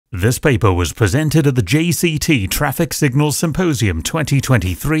This paper was presented at the JCT Traffic Signals Symposium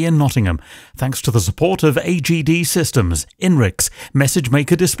 2023 in Nottingham, thanks to the support of AGD Systems, INRIX, Message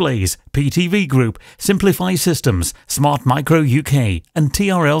Maker Displays, PTV Group, Simplify Systems, Smart Micro UK and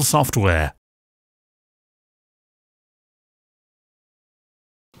TRL Software.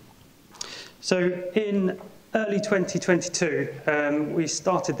 So in early 2022, we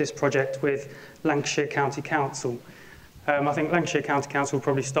started this project with Lancashire County Council. I think Lancashire County Council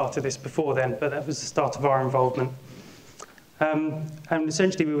probably started this before then, but that was the start of our involvement. And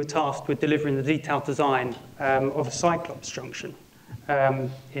essentially we were tasked with delivering the detailed design of a CYCLOPS Junction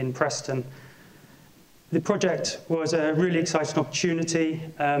in Preston. The project was a really exciting opportunity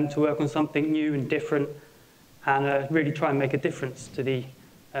to work on something new and different and really try and make a difference to the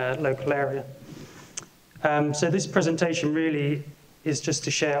local area. So this presentation really is just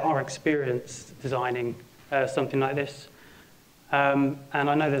to share our experience designing something like this. And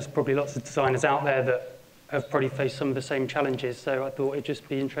I know there's probably lots of designers out there that have probably faced some of the same challenges, so I thought it'd just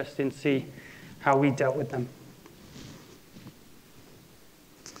be interesting to see how we dealt with them.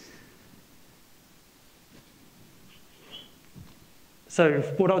 So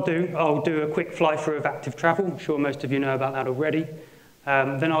what I'll do a quick fly-through of active travel. I'm sure most of you know about that already.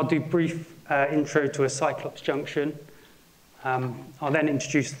 Then I'll do a brief intro to a Cyclops Junction. I'll then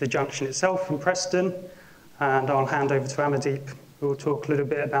introduce the junction itself in Preston, and I'll hand over to Amardeep, who will talk a little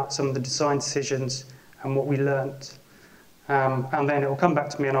bit about some of the design decisions and what we learnt. And then it will come back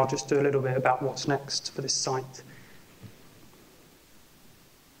to me and I'll just do a little bit about what's next for this site.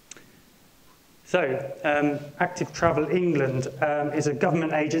 So, Active Travel England is a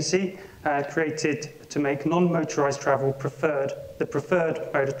government agency created to make non-motorised travel the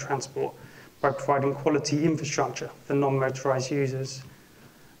preferred mode of transport by providing quality infrastructure for non-motorised users.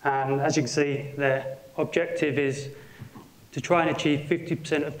 And as you can see, their objective is to try and achieve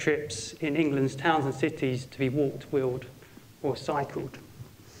 50% of trips in England's towns and cities to be walked, wheeled, or cycled.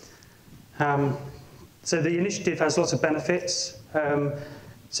 So the initiative has lots of benefits.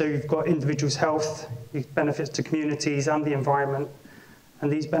 So you've got individuals' health, benefits to communities and the environment,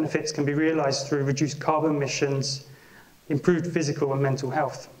 and these benefits can be realised through reduced carbon emissions, improved physical and mental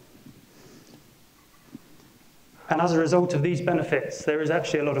health. And as a result of these benefits, there is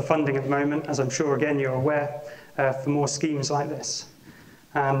actually a lot of funding at the moment, as I'm sure, again, you're aware, for more schemes like this.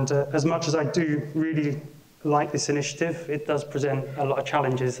 And as much as I do really like this initiative, it does present a lot of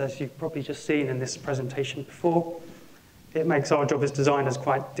challenges, as you've probably just seen in this presentation before. It makes our job as designers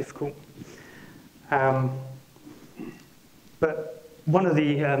quite difficult. But one of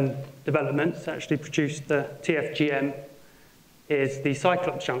the developments actually produced the TfGM is the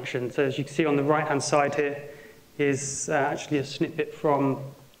Cyclops Junction. So as you can see on the right-hand side here, is actually a snippet from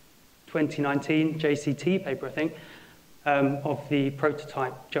 2019 JCT paper, I think, of the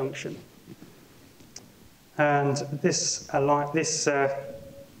prototype junction. And this layout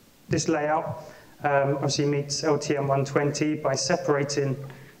obviously meets LTM 120 by separating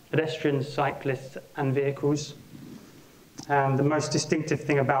pedestrians, cyclists and vehicles. And the most distinctive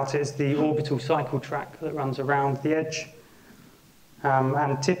thing about it is the orbital cycle track that runs around the edge.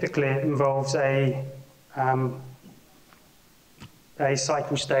 And typically it involves a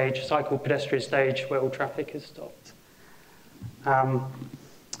cycle pedestrian stage where all traffic is stopped.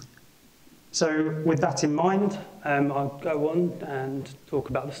 So with that in mind, I'll go on and talk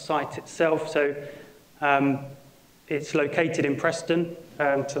about the site itself. So it's located in Preston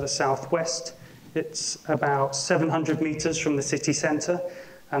to the southwest. It's about 700 metres from the city centre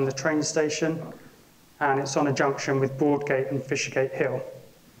and the train station, and it's on a junction with Broadgate and Fishergate Hill.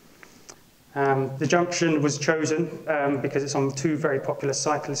 The junction was chosen because it's on two very popular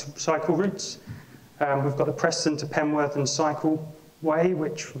cycle routes. We've got the Preston to Penworth and Cycleway,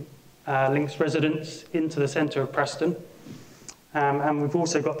 which links residents into the centre of Preston. And we've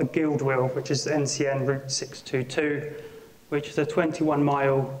also got the Guildwheel, which is the NCN Route 622, which is a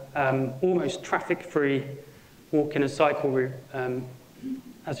 21-mile, almost traffic-free walking and cycle route,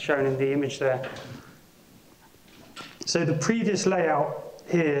 as shown in the image there. So the previous layout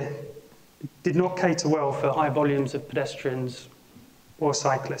here did not cater well for high volumes of pedestrians or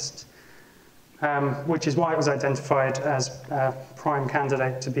cyclists, which is why it was identified as a prime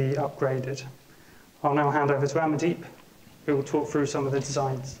candidate to be upgraded. I'll now hand over to Amardeep, who will talk through some of the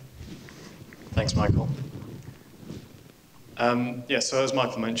designs. Thanks, Michael. So as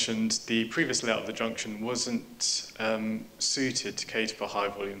Michael mentioned, the previous layout of the junction wasn't suited to cater for high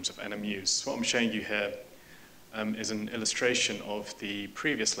volumes of NMUs. What I'm showing you here is an illustration of the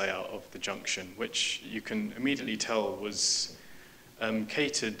previous layout of the junction, which you can immediately tell was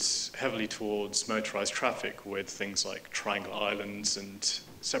catered heavily towards motorised traffic with things like triangle islands and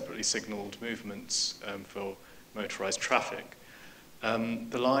separately signalled movements for motorised traffic.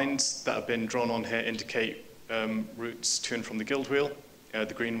 The lines that have been drawn on here indicate routes to and from the Guildwheel,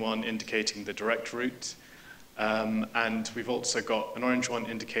 the green one indicating the direct route, and we've also got an orange one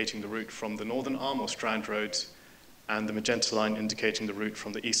indicating the route from the northern arm or Strand Road, and the magenta line indicating the route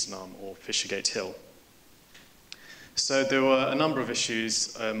from the eastern arm or Fishergate Hill. So there were a number of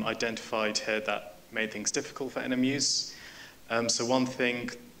issues identified here that made things difficult for NMUs. So one thing,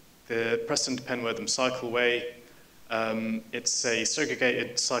 the Preston to Penwortham Cycleway, it's a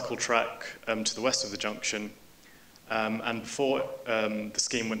segregated cycle track to the west of the junction, and before the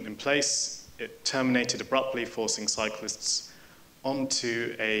scheme went in place, it terminated abruptly, forcing cyclists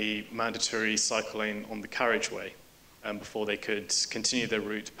onto a mandatory cycle lane on the carriageway before they could continue their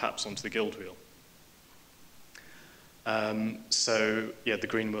route perhaps onto the Guildwheel. So yeah, the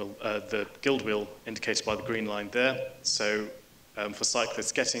Guildwheel indicated by the green line there. So for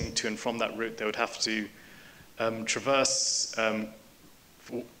cyclists getting to and from that route, they would have to traverse,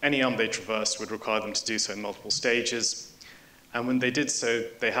 any arm they traversed would require them to do so in multiple stages. And when they did so,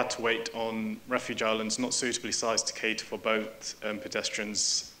 they had to wait on refuge islands not suitably sized to cater for both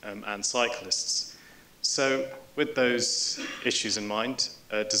pedestrians and cyclists. So with those issues in mind,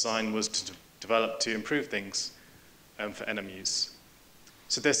 design was developed to improve things for NMUs.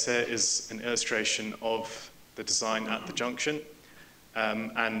 So this here is an illustration of the design at the junction.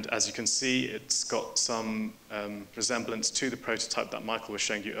 And as you can see, it's got some resemblance to the prototype that Michael was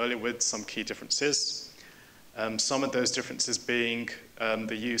showing you earlier with some key differences. Some of those differences being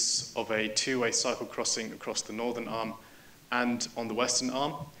the use of a two-way cycle crossing across the northern arm and on the western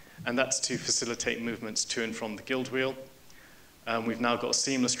arm, and that's to facilitate movements to and from the Guildwheel. We've now got a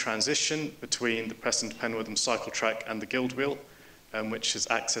seamless transition between the Preston to Penwortham cycle track and the Guildwheel, which is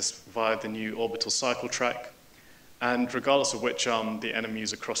accessed via the new orbital cycle track. And regardless of which arm the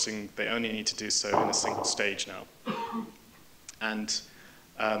NMUs are crossing, they only need to do so in a single stage now. And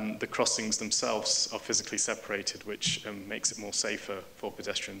the crossings themselves are physically separated, which makes it more safer for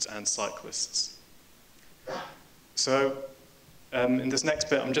pedestrians and cyclists. So in this next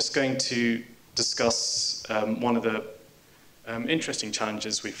bit, I'm just going to discuss one of the interesting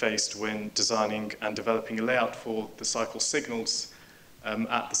challenges we faced when designing and developing a layout for the cycle signals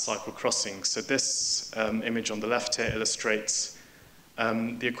at the cycle crossing. So this image on the left here illustrates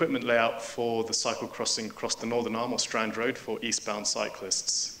the equipment layout for the cycle crossing across the northern arm or Strand Road for eastbound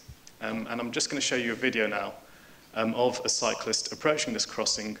cyclists. And I'm just going to show you a video now of a cyclist approaching this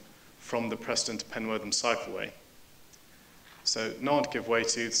crossing from the Preston to Penwortham Cycleway. So no one to give way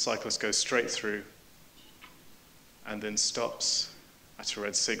to, the cyclist goes straight through and then stops at a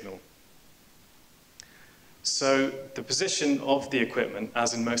red signal. So the position of the equipment,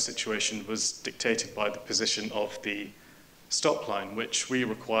 as in most situations, was dictated by the position of the stop line, which we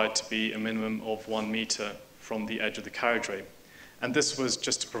required to be a minimum of 1 metre from the edge of the carriageway. And this was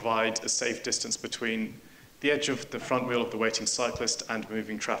just to provide a safe distance between the edge of the front wheel of the waiting cyclist and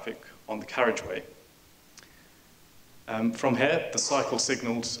moving traffic on the carriageway. From here, the cycle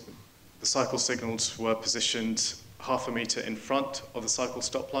signals were positioned 0.5 metre in front of the cycle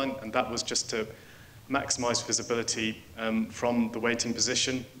stop line, and that was just to maximise visibility from the waiting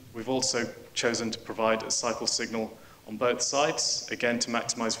position. We've also chosen to provide a cycle signal on both sides, again to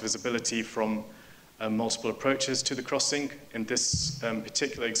maximise visibility from multiple approaches to the crossing. In this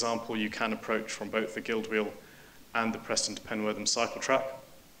particular example, you can approach from both the Guildwheel and the Preston to Penwortham cycle track.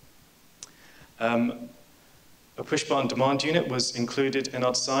 A push-button demand unit was included in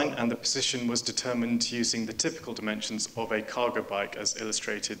our design, and the position was determined using the typical dimensions of a cargo bike as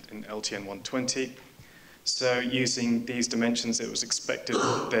illustrated in LTN 120. So using these dimensions, it was expected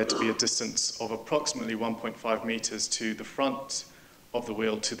there to be a distance of approximately 1.5 metres to the front of the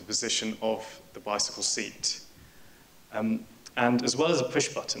wheel to the position of the bicycle seat. And as well as a push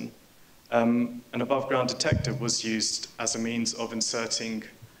button, an above-ground detector was used as a means of inserting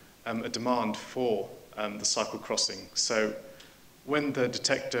a demand for the cycle crossing. So when the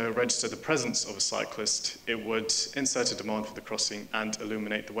detector registered the presence of a cyclist, it would insert a demand for the crossing and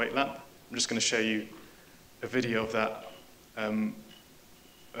illuminate the wait lamp. I'm just going to show you a video of that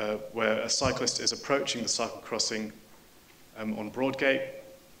where a cyclist is approaching the cycle crossing on Broadgate.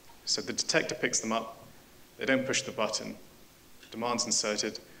 So the detector picks them up, they don't push the button, demand's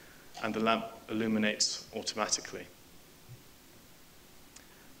inserted, and the lamp illuminates automatically.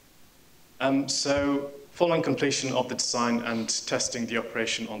 So following completion of the design and testing the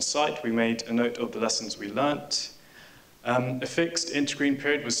operation on site, we made a note of the lessons we learnt. A fixed intergreen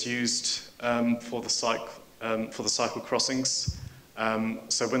period was used for the cycle crossings.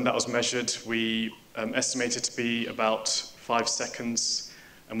 So when that was measured, we estimated to be about 5 seconds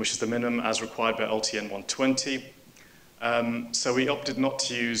which is the minimum as required by LTN 120. So we opted not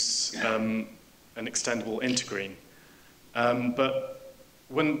to use an extendable intergreen, but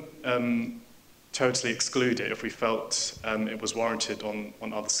wouldn't totally exclude it if we felt it was warranted on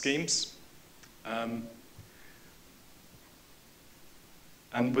other schemes.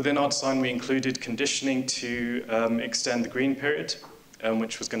 And within our design, we included conditioning to extend the green period,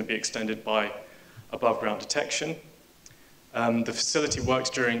 which was going to be extended by above-ground detection. The facility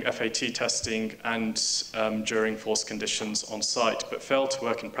worked during FAT testing and during forced conditions on site, but failed to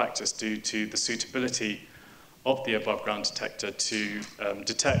work in practice due to the suitability of the above-ground detector to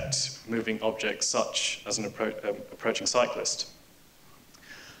detect moving objects such as an approaching cyclist.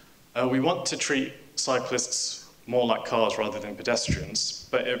 We want to treat cyclists more like cars rather than pedestrians,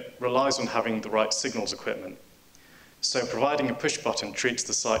 but it relies on having the right signals equipment. So providing a push button treats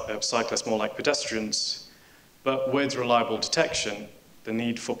the cyclists more like pedestrians, but with reliable detection, the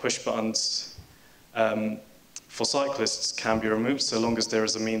need for push buttons for cyclists can be removed so long as there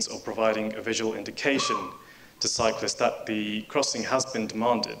is a means of providing a visual indication to cyclists that the crossing has been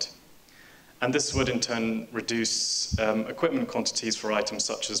demanded. And this would in turn reduce equipment quantities for items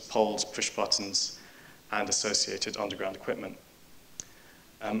such as poles, push buttons, and associated underground equipment.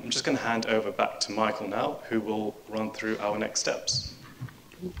 I'm just going to hand over back to Michael now, who will run through our next steps.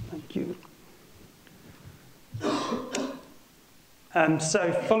 Thank you.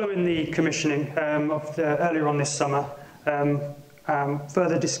 So following the commissioning earlier on this summer,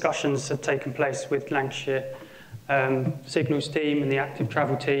 further discussions have taken place with Lancashire Signals team and the active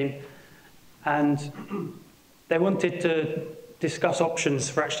travel team, and they wanted to discuss options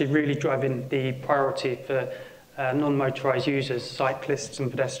for actually really driving the priority for non-motorised users, cyclists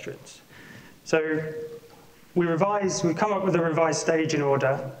and pedestrians. So we've come up with a revised staging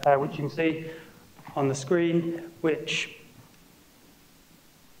order, which you can see on the screen, which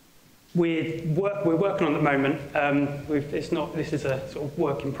we're working on at the moment. This is a sort of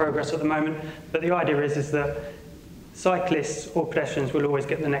work in progress at the moment, but the idea is that cyclists or pedestrians will always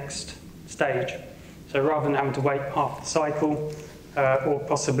get the next stage. So rather than having to wait half the cycle or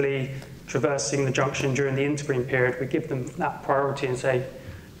possibly traversing the junction during the intergreen period, we give them that priority and say,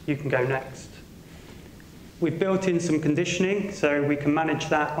 you can go next. We've built in some conditioning so we can manage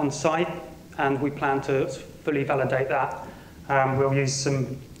that on site, and we plan to fully validate that. We'll use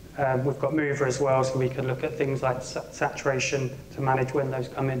some, we've got mover as well, so we can look at things like saturation to manage when those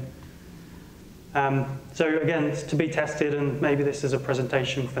come in. So again, it's to be tested, and maybe this is a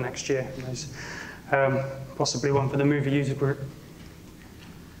presentation for next year. Possibly one for the mover user group.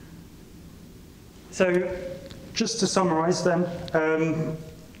 So just to summarise then,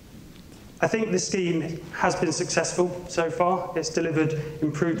 I think the scheme has been successful so far. It's delivered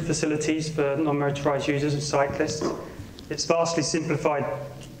improved facilities for non-motorised users and cyclists. It's vastly simplified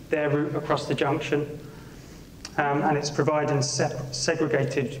their route across the junction, and it's providing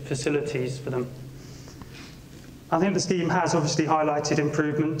segregated facilities for them. I think the scheme has obviously highlighted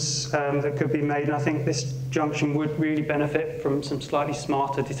improvements that could be made, and I think this junction would really benefit from some slightly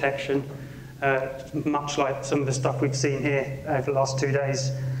smarter detection, much like some of the stuff we've seen here over the last 2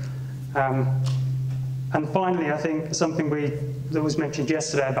 days. And finally, I think something that was mentioned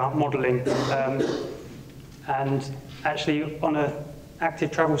yesterday about modelling, and actually on an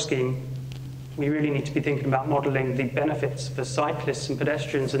active travel scheme, we really need to be thinking about modelling the benefits for cyclists and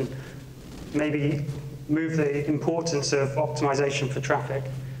pedestrians, and maybe move the importance of optimisation for traffic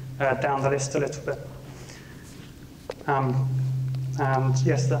down the list a little bit. And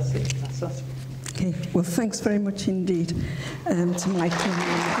yes, that's it. That's us. Okay, well, thanks very much indeed to Michael.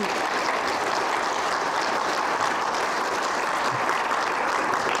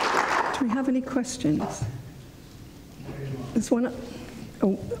 Do we have any questions? There's one.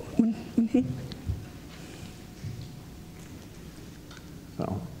 Oh, one here.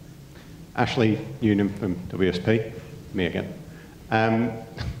 So, Ashley Newnham from WSP, me again.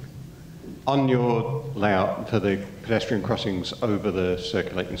 On your layout for the pedestrian crossings over the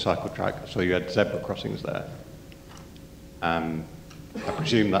circulating cycle track, so you had zebra crossings there. I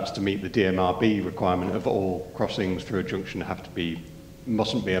presume that's to meet the DMRB requirement of all crossings through a junction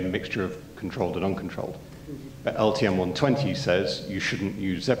mustn't be a mixture of controlled and uncontrolled. But LTM 120 says you shouldn't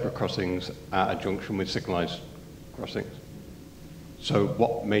use zebra crossings at a junction with signalised crossings. So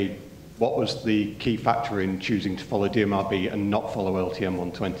what was the key factor in choosing to follow DMRB and not follow LTM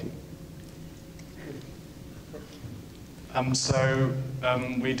 120?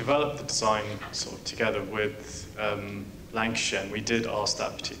 We developed the design sort of together with Lancashire, and we did ask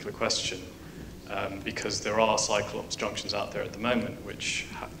that particular question because there are CYCLOPS junctions out there at the moment which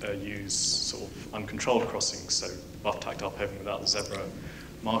use sort of uncontrolled crossings, so buff-tacked up pavement without the zebra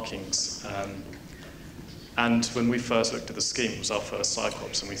markings. And when we first looked at the scheme, it was our first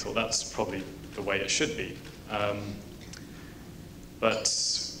Cyclops, and we thought that's probably the way it should be.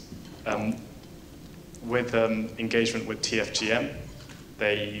 With engagement with TfGM,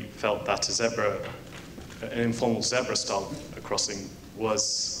 they felt that an informal zebra-style crossing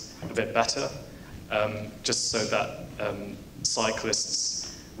was a bit better, just so that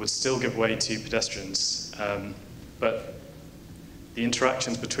cyclists would still give way to pedestrians, but the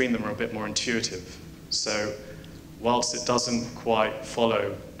interactions between them are a bit more intuitive. So whilst it doesn't quite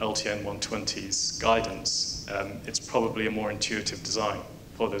follow LTN 120's guidance, it's probably a more intuitive design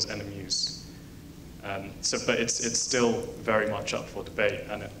for those NMUs. But it's still very much up for debate,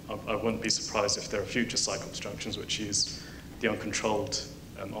 and I wouldn't be surprised if there are future Cyclops junctions which use the uncontrolled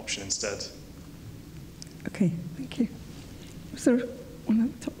option instead. Okay, thank you. Was there one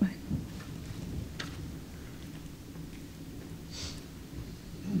at the top there?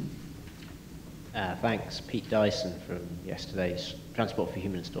 Thanks, Pete Dyson from yesterday's Transport for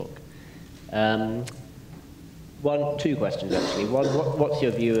Humans talk. Two questions actually. One, what's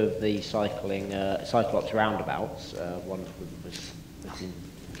your view of the Cyclops roundabouts? One was in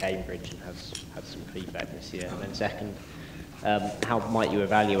Cambridge and has had some feedback this year. And then second, how might you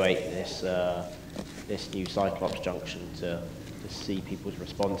evaluate this new Cyclops junction to see people's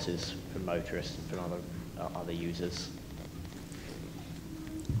responses from motorists and from other users?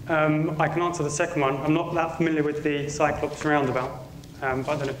 I can answer the second one. I'm not that familiar with the Cyclops roundabout, but I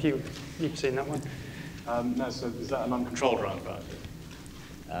don't know if you've seen that one. No, so is that an uncontrolled roundabout?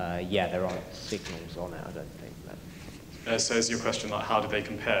 Yeah, there aren't signals on it, I don't think. No. So is your question like how do they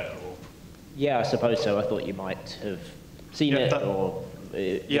compare? Or? Yeah, I suppose so. I thought you might have seen it, or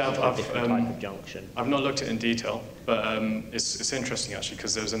a different type of junction. I've not looked at it in detail, but it's interesting actually,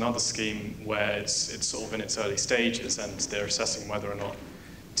 because there's another scheme where it's sort of in its early stages and they're assessing whether or not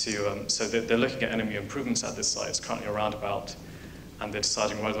to, so they're looking at NMU improvements at this site. It's currently a roundabout, and they're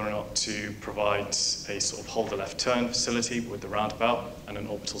deciding whether or not to provide a sort of hold a left turn facility with the roundabout and an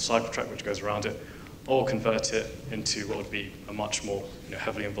orbital cycle track which goes around it, or convert it into what would be a much more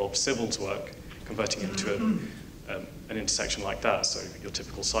heavily involved civils work, converting it into an intersection like that, so your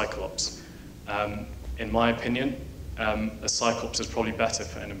typical Cyclops. In my opinion, a Cyclops is probably better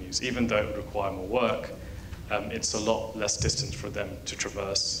for NMUs, even though it would require more work. It's a lot less distance for them to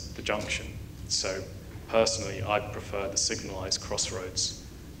traverse the junction. So personally, I prefer the signalised crossroads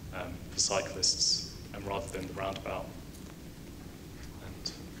for cyclists rather than the roundabout.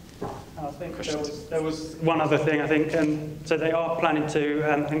 I think there was one other thing, I think. So they are planning to,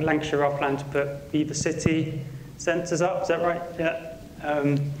 I think Lancashire are planning to put either city sensors up, is that right?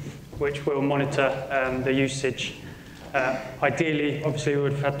 Yeah. Which will monitor the usage. Ideally, obviously, we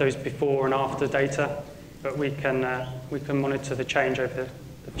would have had those before and after data, but we can monitor the change over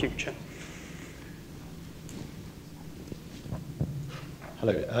the future.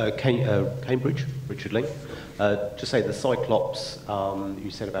 Hello, Cambridge, Richard Ling. Just say the Cyclops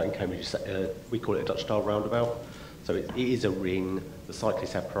you said about in Cambridge, we call it a Dutch-style roundabout. So it is a ring. The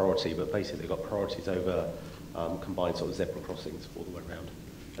cyclists have priority, but basically they've got priorities over combined sort of zebra crossings all the way around,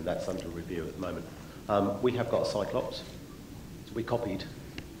 and that's under review at the moment. We have got a Cyclops. So we copied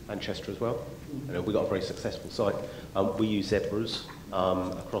Manchester as well. We got a very successful site. We use zebras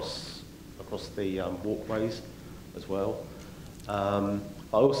across the walkways as well.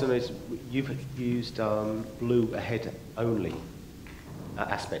 I also noticed you've used blue ahead only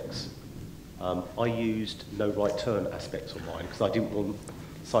aspects. I used no right turn aspects on mine because I didn't want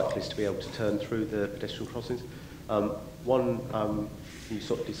cyclists to be able to turn through the pedestrian crossings. Can you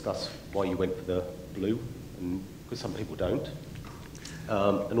sort of discuss why you went for the blue? Because some people don't.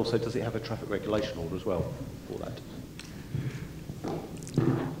 And also, does it have a traffic regulation order as well for that?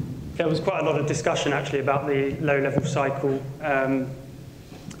 There was quite a lot of discussion actually about the low-level cycle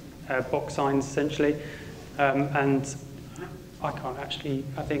box signs essentially, and I can't actually.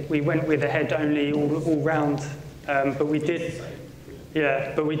 I think we went with ahead only all round, but we did,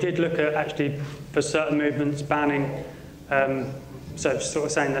 but we did look at actually for certain movements banning. So sort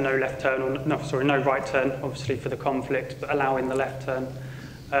of saying the no left turn, or no right turn, obviously for the conflict, but allowing the left turn.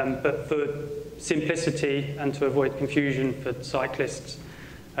 But for simplicity and to avoid confusion for cyclists,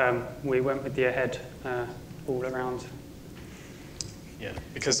 we went with the ahead all around. Yeah,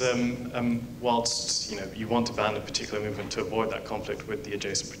 because whilst you want to ban a particular movement to avoid that conflict with the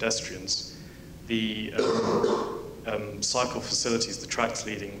adjacent pedestrians, the cycle facilities, the tracks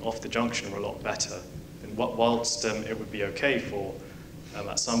leading off the junction, are a lot better. And whilst it would be okay for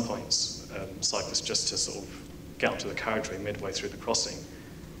at some points cyclists just to sort of get up to the carriageway midway through the crossing,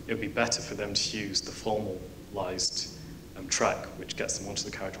 it would be better for them to use the formalised track, which gets them onto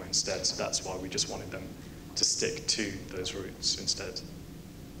the carriageway instead. So that's why we just wanted them to stick to those routes instead.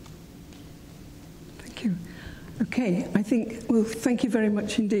 Thank you. Okay, I think, well, thank you very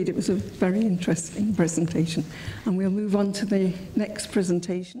much indeed. It was a very interesting presentation. And we'll move on to the next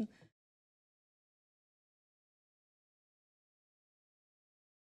presentation.